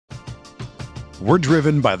We're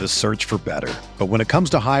driven by the search for better. But when it comes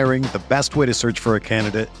to hiring, the best way to search for a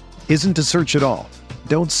candidate isn't to search at all.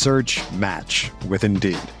 Don't search, match with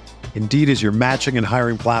Indeed. Indeed is your matching and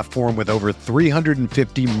hiring platform with over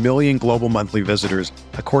 350 million global monthly visitors,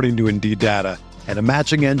 according to Indeed data, and a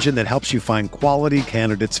matching engine that helps you find quality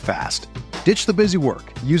candidates fast. Ditch the busy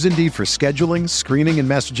work. Use Indeed for scheduling, screening, and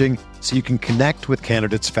messaging so you can connect with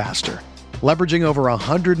candidates faster. Leveraging over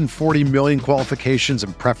 140 million qualifications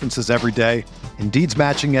and preferences every day, Indeed's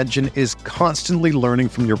matching engine is constantly learning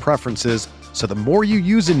from your preferences, so the more you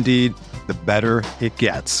use Indeed, the better it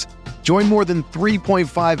gets. Join more than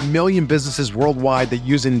 3.5 million businesses worldwide that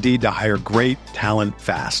use Indeed to hire great talent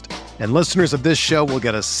fast. And listeners of this show will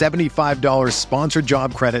get a $75 sponsored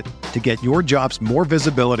job credit to get your jobs more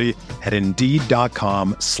visibility at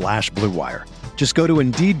Indeed.com/Blue Wire. Just go to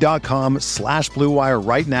Indeed.com/Blue Wire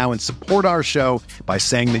right now and support our show by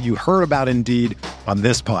saying that you heard about Indeed on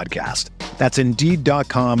this podcast. That's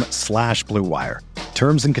Indeed.com/Blue Wire.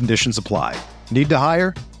 Terms and conditions apply. Need to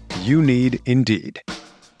hire? You need Indeed.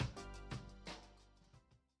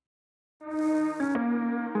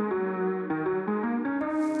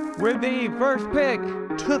 With the first pick,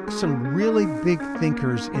 took some really big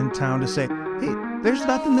thinkers in town to say, hey, there's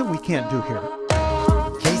nothing that we can't do here.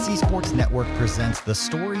 KC Sports Network presents the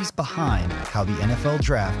stories behind how the NFL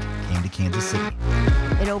Draft came to Kansas City.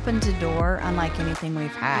 It opened a door unlike anything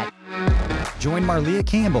we've had. Join Marlia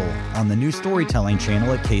Campbell on the new storytelling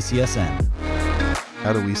channel at KCSN.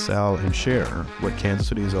 How do we sell and share what Kansas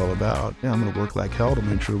City is all about? Yeah, I'm going to work like hell to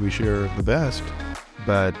make sure we share the best,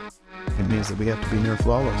 but it means that we have to be near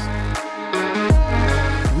flawless.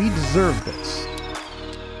 We deserve this.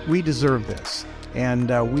 We deserve this. And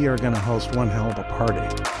we are going to host one hell of a party.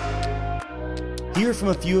 Hear from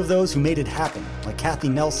a few of those who made it happen, like Kathy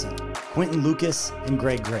Nelson, Quentin Lucas, and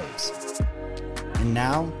Greg Graves. And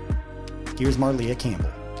now, here's Marlia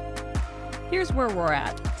Campbell. Here's where we're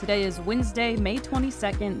at. Today is Wednesday, May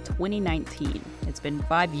 22nd, 2019. It's been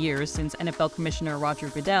 5 years since NFL Commissioner Roger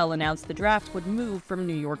Goodell announced the draft would move from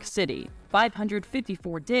New York City.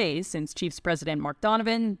 554 days since Chiefs President Mark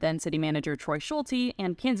Donovan, then City Manager Troy Schulte,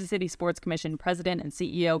 and Kansas City Sports Commission President and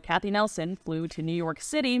CEO Kathy Nelson flew to New York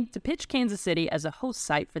City to pitch Kansas City as a host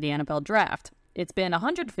site for the NFL Draft. It's been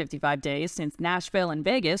 155 days since Nashville and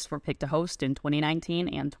Vegas were picked to host in 2019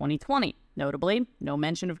 and 2020. Notably, no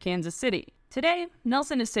mention of Kansas City. Today,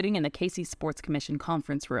 Nelson is sitting in the KC Sports Commission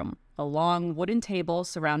conference room, a long wooden table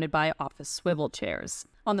surrounded by office swivel chairs.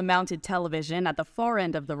 On the mounted television at the far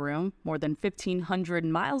end of the room, more than 1,500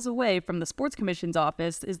 miles away from the Sports Commission's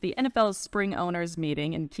office, is the NFL's Spring Owners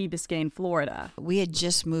Meeting in Key Biscayne, Florida. We had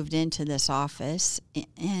just moved into this office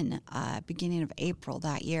in beginning of April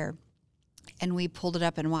that year, and we pulled it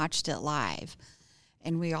up and watched it live.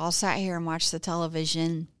 And we all sat here and watched the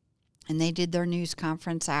television, and they did their news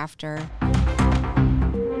conference after.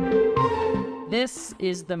 This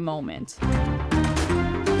is the moment.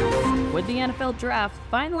 Would the NFL Draft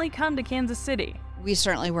finally come to Kansas City? We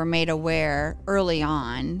certainly were made aware early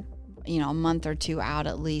on, a month or two out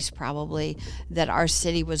at least probably, that our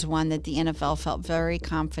city was one that the NFL felt very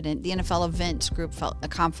confident. The NFL events group felt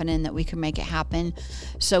confident that we could make it happen.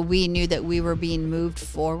 So we knew that we were being moved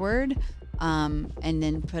forward and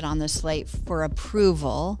then put on the slate for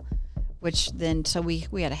approval. So we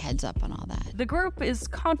had a heads up on all that. The group is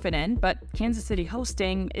confident, but Kansas City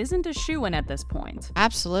hosting isn't a shoo-in at this point.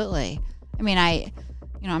 Absolutely. I mean,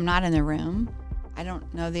 I'm not in the room. I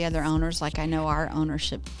don't know the other owners like I know our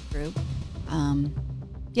ownership group. I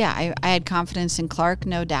had confidence in Clark,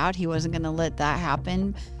 no doubt. He wasn't going to let that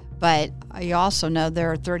happen. But you also know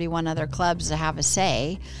there are 31 other clubs that have a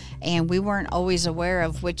say, and we weren't always aware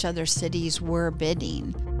of which other cities were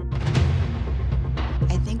bidding.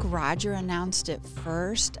 I think Roger announced it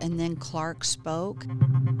first, and then Clark spoke.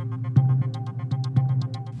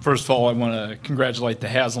 First of all, I want to congratulate the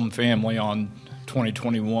Haslam family on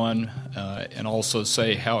 2021 and also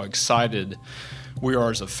say how excited we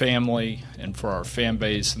are as a family and for our fan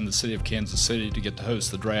base in the city of Kansas City to get to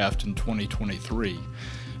host the draft in 2023.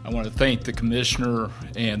 I want to thank the Commissioner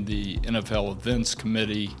and the NFL Events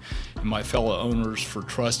Committee and my fellow owners for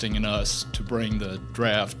trusting in us to bring the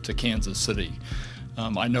draft to Kansas City.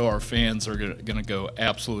 I know our fans are going to go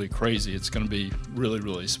absolutely crazy. It's going to be really,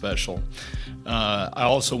 really special. I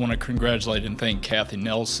also want to congratulate and thank Kathy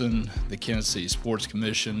Nelson, the Kansas City Sports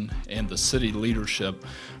Commission, and the city leadership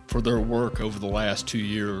for their work over the last 2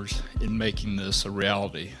 years in making this a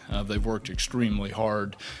reality. They've worked extremely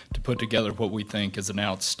hard to put together what we think is an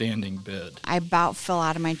outstanding bid. I about fell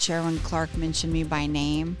out of my chair when Clark mentioned me by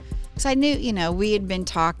name. Because I knew, we had been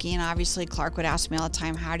talking. Obviously, Clark would ask me all the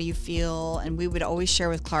time, how do you feel? And we would always share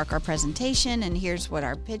with Clark our presentation, and here's what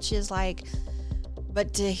our pitch is like.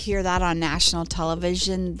 But to hear that on national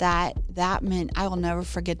television, that meant I will never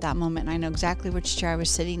forget that moment. And I know exactly which chair I was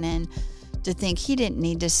sitting in. To think he didn't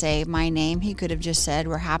need to say my name. He could have just said,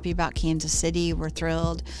 we're happy about Kansas City, we're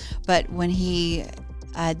thrilled. But when he,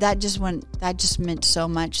 that just meant so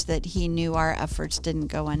much that he knew our efforts didn't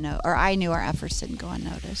go unnoticed, or I knew our efforts didn't go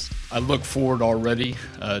unnoticed. I look forward already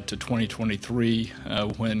to 2023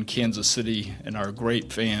 when Kansas City and our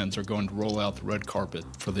great fans are going to roll out the red carpet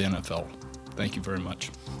for the NFL. Thank you very much.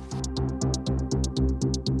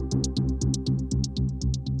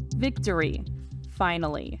 Victory.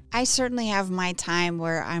 Finally. I certainly have my time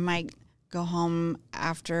where I might go home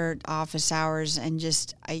after office hours and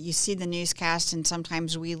just, you see the newscast, and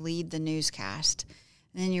sometimes we lead the newscast.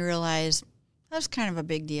 And then you realize that was kind of a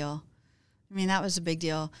big deal. I mean, that was a big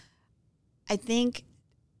deal. I think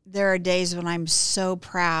there are days when I'm so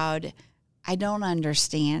proud. I don't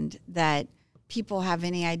understand that people have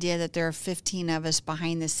any idea that there are 15 of us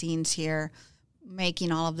behind the scenes here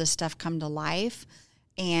making all of this stuff come to life.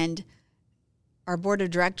 And our board of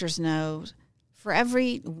directors knows for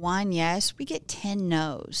every one yes, we get 10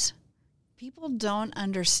 no's. People don't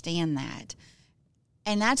understand that.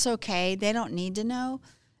 And that's okay. They don't need to know.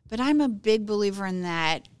 But I'm a big believer in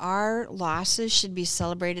that our losses should be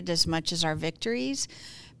celebrated as much as our victories,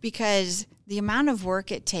 because the amount of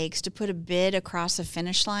work it takes to put a bid across a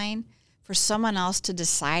finish line for someone else to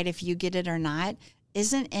decide if you get it or not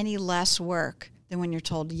isn't any less work than when you're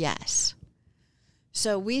told yes.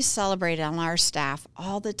 So we celebrate on our staff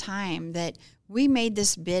all the time that we made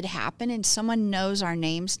this bid happen, and someone knows our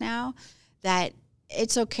names now, that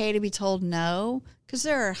it's okay to be told no, because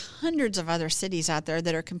there are hundreds of other cities out there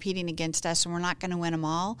that are competing against us, and we're not going to win them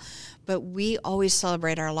all. But we always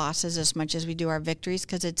celebrate our losses as much as we do our victories,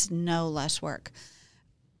 because it's no less work.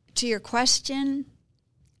 To your question,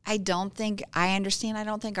 I don't think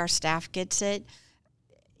our staff gets it.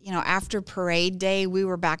 After parade day, we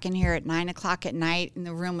were back in here at 9:00 at night, and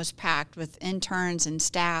the room was packed with interns and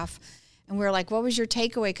staff. And we were like, what was your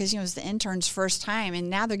takeaway? Because, it was the interns' first time, and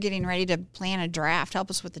now they're getting ready to plan a draft, help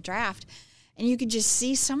us with the draft. And you could just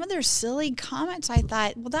see some of their silly comments. I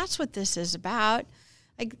thought, well, that's what this is about.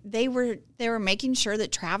 Like, they were making sure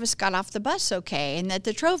that Travis got off the bus okay and that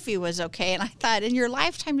the trophy was okay. And I thought, in your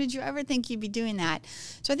lifetime, did you ever think you'd be doing that?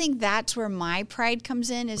 So I think that's where my pride comes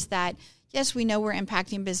in, is that, yes, we know we're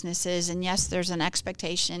impacting businesses, and yes, there's an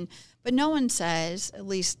expectation, but no one says, at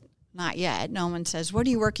least not yet, no one says, what are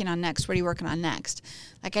you working on next? What are you working on next?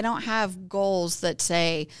 Like, I don't have goals that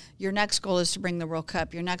say, your next goal is to bring the World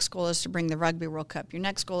Cup, your next goal is to bring the Rugby World Cup, your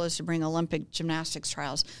next goal is to bring Olympic gymnastics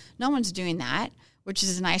trials. No one's doing that, which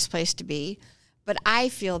is a nice place to be. But I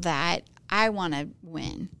feel that I want to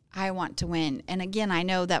win. I want to win. And again, I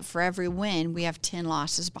know that for every win, we have 10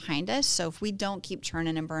 losses behind us. So if we don't keep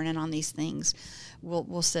churning and burning on these things,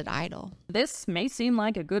 we'll sit idle. This may seem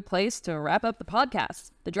like a good place to wrap up the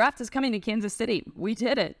podcast. The draft is coming to Kansas City. We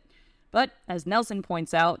did it. But as Nelson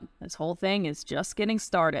points out, this whole thing is just getting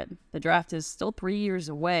started. The draft is still 3 years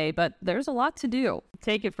away, but there's a lot to do.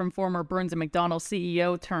 Take it from former Burns & McDonnell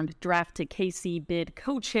CEO turned draft to KC bid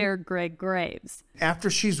co-chair Greg Graves. After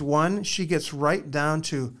she's won, she gets right down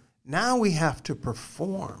to, now we have to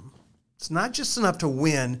perform. It's not just enough to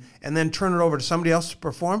win and then turn it over to somebody else to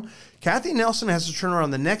perform. Kathy Nelson has to turn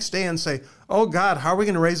around the next day and say, oh God, how are we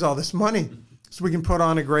going to raise all this money so we can put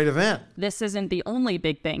on a great event? This isn't the only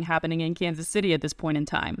big thing happening in Kansas City at this point in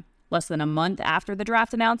time. Less than a month after the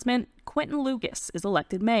draft announcement, Quentin Lucas is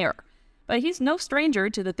elected mayor. But he's no stranger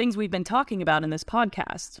to the things we've been talking about in this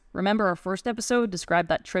podcast. Remember our first episode described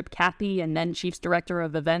that trip Kathy and then Chiefs Director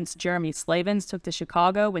of Events Jeremy Slavens took to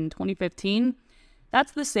Chicago in 2015?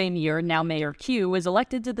 That's the same year now Mayor Q is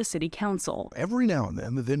elected to the city council. Every now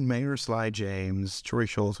and then Mayor Sly James, Troy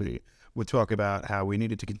Schulte would talk about how we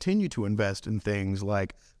needed to continue to invest in things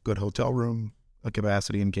like good hotel room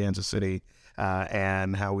capacity in Kansas City,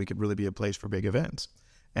 and how we could really be a place for big events.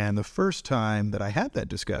 And the first time that I had that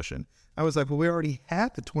discussion, I was like, well, we already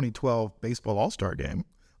had the 2012 Baseball All-Star Game.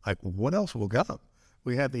 Like, what else will come?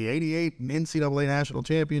 We had the 88 NCAA National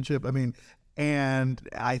Championship. And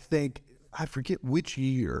I think, I forget which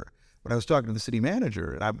year, but I was talking to the city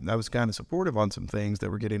manager, and I was kind of supportive on some things that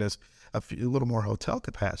were getting us a little more hotel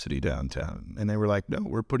capacity downtown. And they were like, no,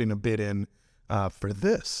 we're putting a bid in for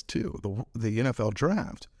this, too, the NFL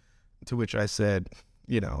draft. To which I said,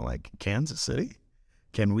 like, Kansas City?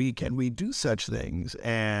 Can we do such things?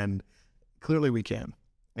 And clearly we can.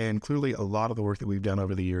 And clearly a lot of the work that we've done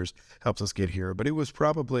over the years helps us get here. But it was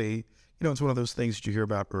probably, it's one of those things that you hear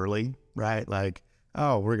about early, right? Like,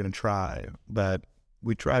 oh, we're going to try, but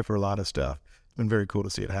we try for a lot of stuff. It's been very cool to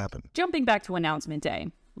see it happen. Jumping back to announcement day,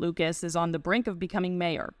 Lucas is on the brink of becoming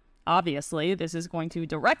mayor. Obviously, this is going to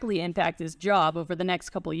directly impact his job over the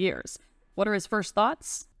next couple years. What are his first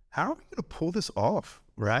thoughts? How are we going to pull this off,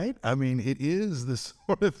 right? I mean, it is this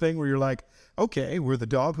sort of thing where you're like, okay, we're the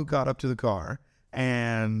dog who got up to the car,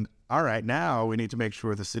 and all right, now we need to make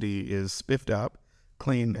sure the city is spiffed up,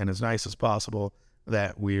 clean, and as nice as possible,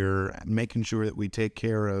 that we're making sure that we take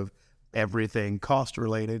care of everything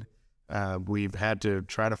cost-related. We've had to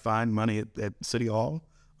try to find money at City Hall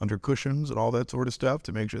under cushions and all that sort of stuff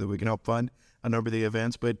to make sure that we can help fund a number of the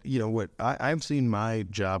events. But, what I've seen my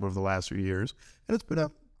job over the last few years, and it's been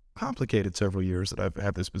a complicated several years that I've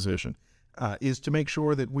had this position, is to make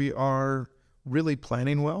sure that we are really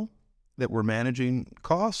planning well, that we're managing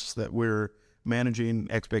costs, that we're managing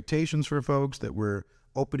expectations for folks, that we're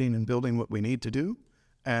opening and building what we need to do,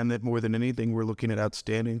 and that more than anything, we're looking at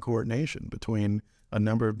outstanding coordination between a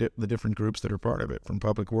number of the different groups that are part of it, from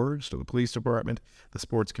Public Works to the Police Department, the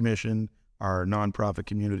Sports Commission, our nonprofit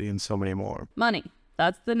community, and so many more. Money.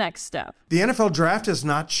 That's the next step. The NFL draft is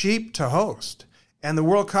not cheap to host, and the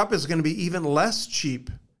World Cup is going to be even less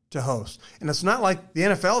cheap to host. And it's not like the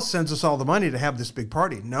NFL sends us all the money to have this big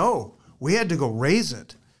party. No, we had to go raise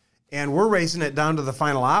it, and we're raising it down to the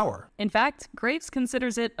final hour. In fact, Graves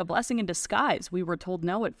considers it a blessing in disguise. We were told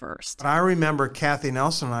no at first. But I remember Kathy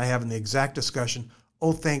Nelson and I having the exact discussion,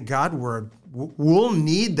 oh, thank God we'll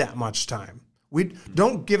need that much time. We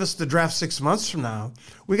don't give us the draft 6 months from now.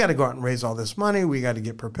 We got to go out and raise all this money. We got to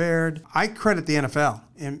get prepared. I credit the NFL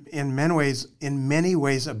in many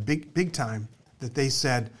ways, a big time that they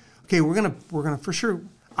said, okay, we're gonna for sure.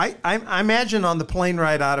 I imagine on the plane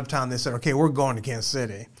ride out of town, they said, okay, we're going to Kansas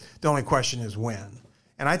City. The only question is when.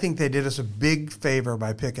 And I think they did us a big favor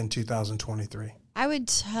by picking 2023. I would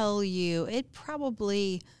tell you it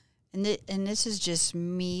probably, and this is just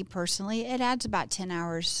me personally, it adds about 10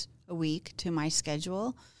 hours a week to my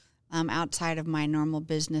schedule outside of my normal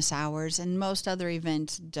business hours. And most other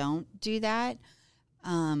events don't do that.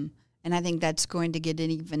 And I think that's going to get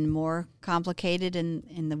even more complicated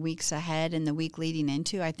in the weeks ahead and the week leading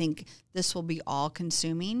into. I think this will be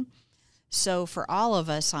all-consuming. So for all of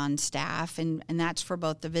us on staff, and that's for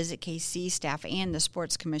both the Visit KC staff and the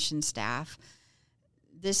Sports Commission staff,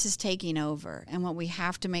 this is taking over. And what we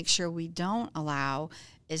have to make sure we don't allow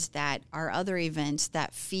is that our other events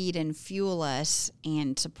that feed and fuel us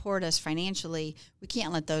and support us financially, we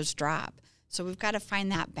can't let those drop. So we've got to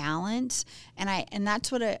find that balance, and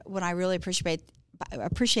that's what I really appreciate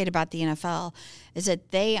about the NFL is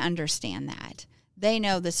that they understand that. They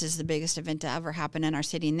know this is the biggest event to ever happen in our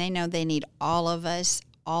city, and they know they need all of us,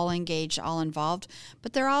 all engaged, all involved.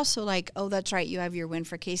 But they're also like, oh, that's right, you have your Win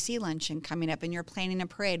for KC luncheon coming up, and you're planning a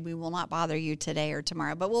parade. We will not bother you today or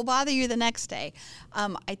tomorrow, but we'll bother you the next day.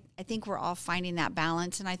 I think we're all finding that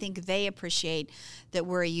balance, and I think they appreciate that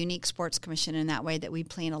we're a unique sports commission in that way, that we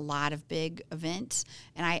plan a lot of big events.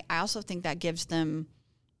 And I also think that gives them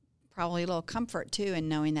probably a little comfort, too, in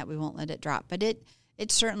knowing that we won't let it drop. But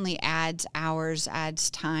it certainly adds hours,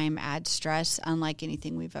 adds time, adds stress, unlike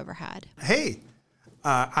anything we've ever had. Hey,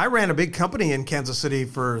 I ran a big company in Kansas City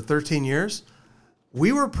for 13 years.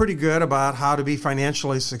 We were pretty good about how to be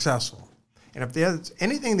financially successful. And if there's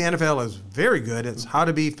anything the NFL is very good, it's how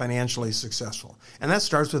to be financially successful. And that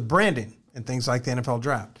starts with branding and things like the NFL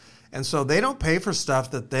draft. And so they don't pay for stuff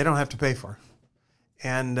that they don't have to pay for.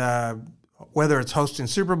 And whether it's hosting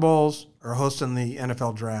Super Bowls or hosting the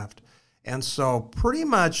NFL draft. And so pretty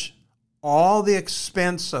much all the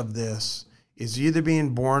expense of this is either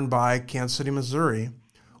being borne by Kansas City, Missouri,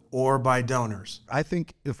 or by donors. I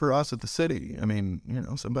think for us at the city, I mean,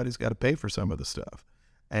 somebody's got to pay for some of the stuff.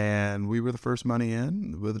 And we were the first money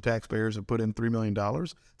in. The taxpayers have put in $3 million.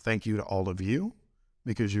 Thank you to all of you,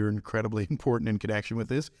 because you're incredibly important in connection with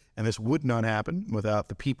this. And this would not happen without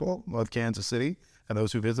the people of Kansas City and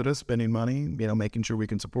those who visit us spending money, making sure we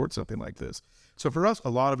can support something like this. So for us, a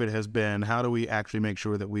lot of it has been, how do we actually make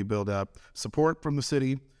sure that we build up support from the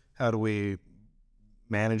city? How do we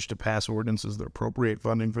manage to pass ordinances that appropriate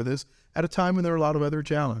funding for this at a time when there are a lot of other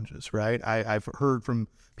challenges, right? I've heard from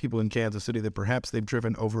people in Kansas City that perhaps they've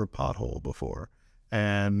driven over a pothole before.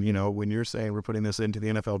 And, when you're saying we're putting this into the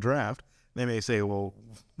NFL draft, they may say, well,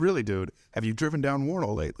 really, dude, have you driven down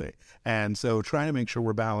Warnell lately? And so trying to make sure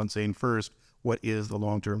we're balancing first, what is the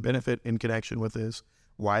long-term benefit in connection with this,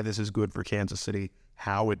 why this is good for Kansas City,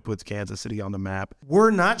 how it puts Kansas City on the map.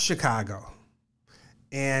 We're not Chicago.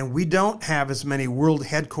 And we don't have as many world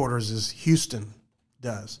headquarters as Houston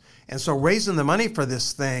does. And so raising the money for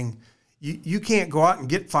this thing, You can't go out and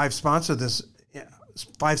get five sponsors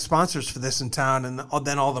for this in town, and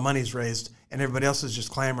then all the money's raised, and everybody else is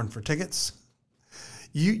just clamoring for tickets.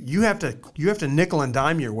 You have to nickel and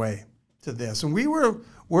dime your way to this, and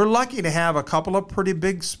we're lucky to have a couple of pretty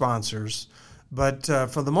big sponsors, but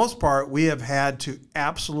for the most part, we have had to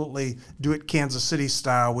absolutely do it Kansas City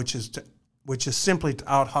style, which is simply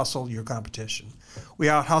to out-hustle your competition. We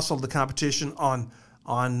out-hustled the competition on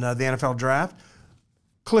the NFL draft.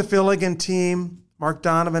 Cliff Illigan team, Mark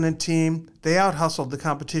Donovan and team, they out-hustled the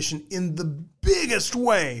competition in the biggest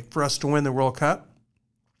way for us to win the World Cup.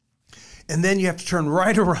 And then you have to turn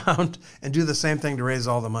right around and do the same thing to raise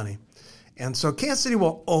all the money. And so Kansas City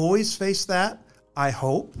will always face that, I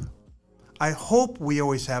hope. I hope we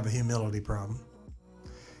always have a humility problem,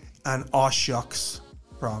 an aw shucks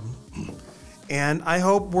problem. And I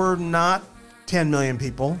hope we're not 10 million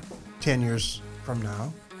people 10 years from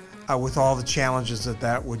now, with all the challenges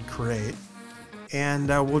that would create. And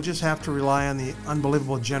we'll just have to rely on the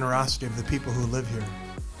unbelievable generosity of the people who live here,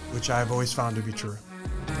 which I've always found to be true.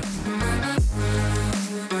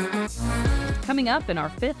 Coming up in our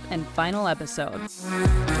fifth and final episode.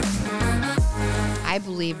 I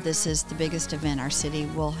believe this is the biggest event our city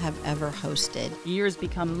will have ever hosted. Years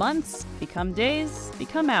become months, become days,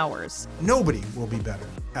 become hours. Nobody will be better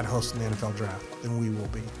at hosting the NFL draft than we will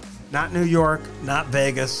be. Not New York, not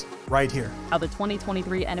Vegas, right here. How the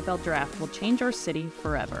 2023 NFL draft will change our city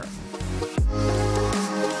forever.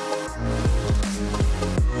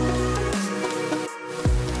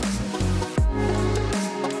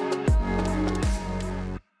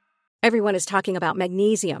 Everyone is talking about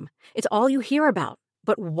magnesium. It's all you hear about.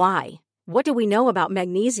 But why? What do we know about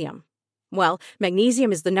magnesium? Well,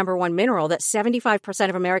 magnesium is the number one mineral that 75%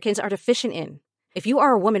 of Americans are deficient in. If you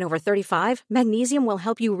are a woman over 35, magnesium will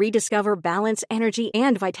help you rediscover balance, energy,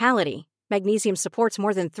 and vitality. Magnesium supports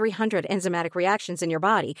more than 300 enzymatic reactions in your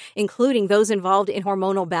body, including those involved in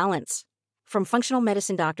hormonal balance. From functional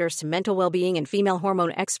medicine doctors to mental well-being and female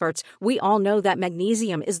hormone experts, we all know that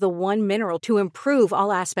magnesium is the one mineral to improve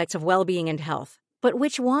all aspects of well-being and health. But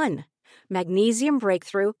which one? Magnesium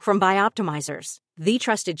Breakthrough from Bioptimizers, the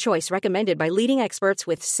trusted choice recommended by leading experts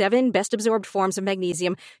with 7 best-absorbed forms of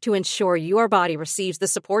magnesium to ensure your body receives the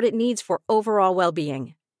support it needs for overall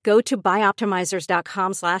well-being. Go to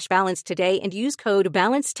bioptimizers.com/balance today and use code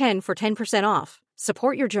BALANCE10 for 10% off.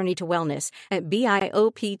 Support your journey to wellness at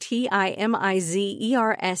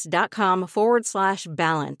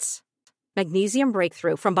bioptimizers.com/balance. Magnesium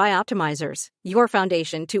Breakthrough from Bioptimizers, your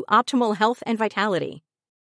foundation to optimal health and vitality.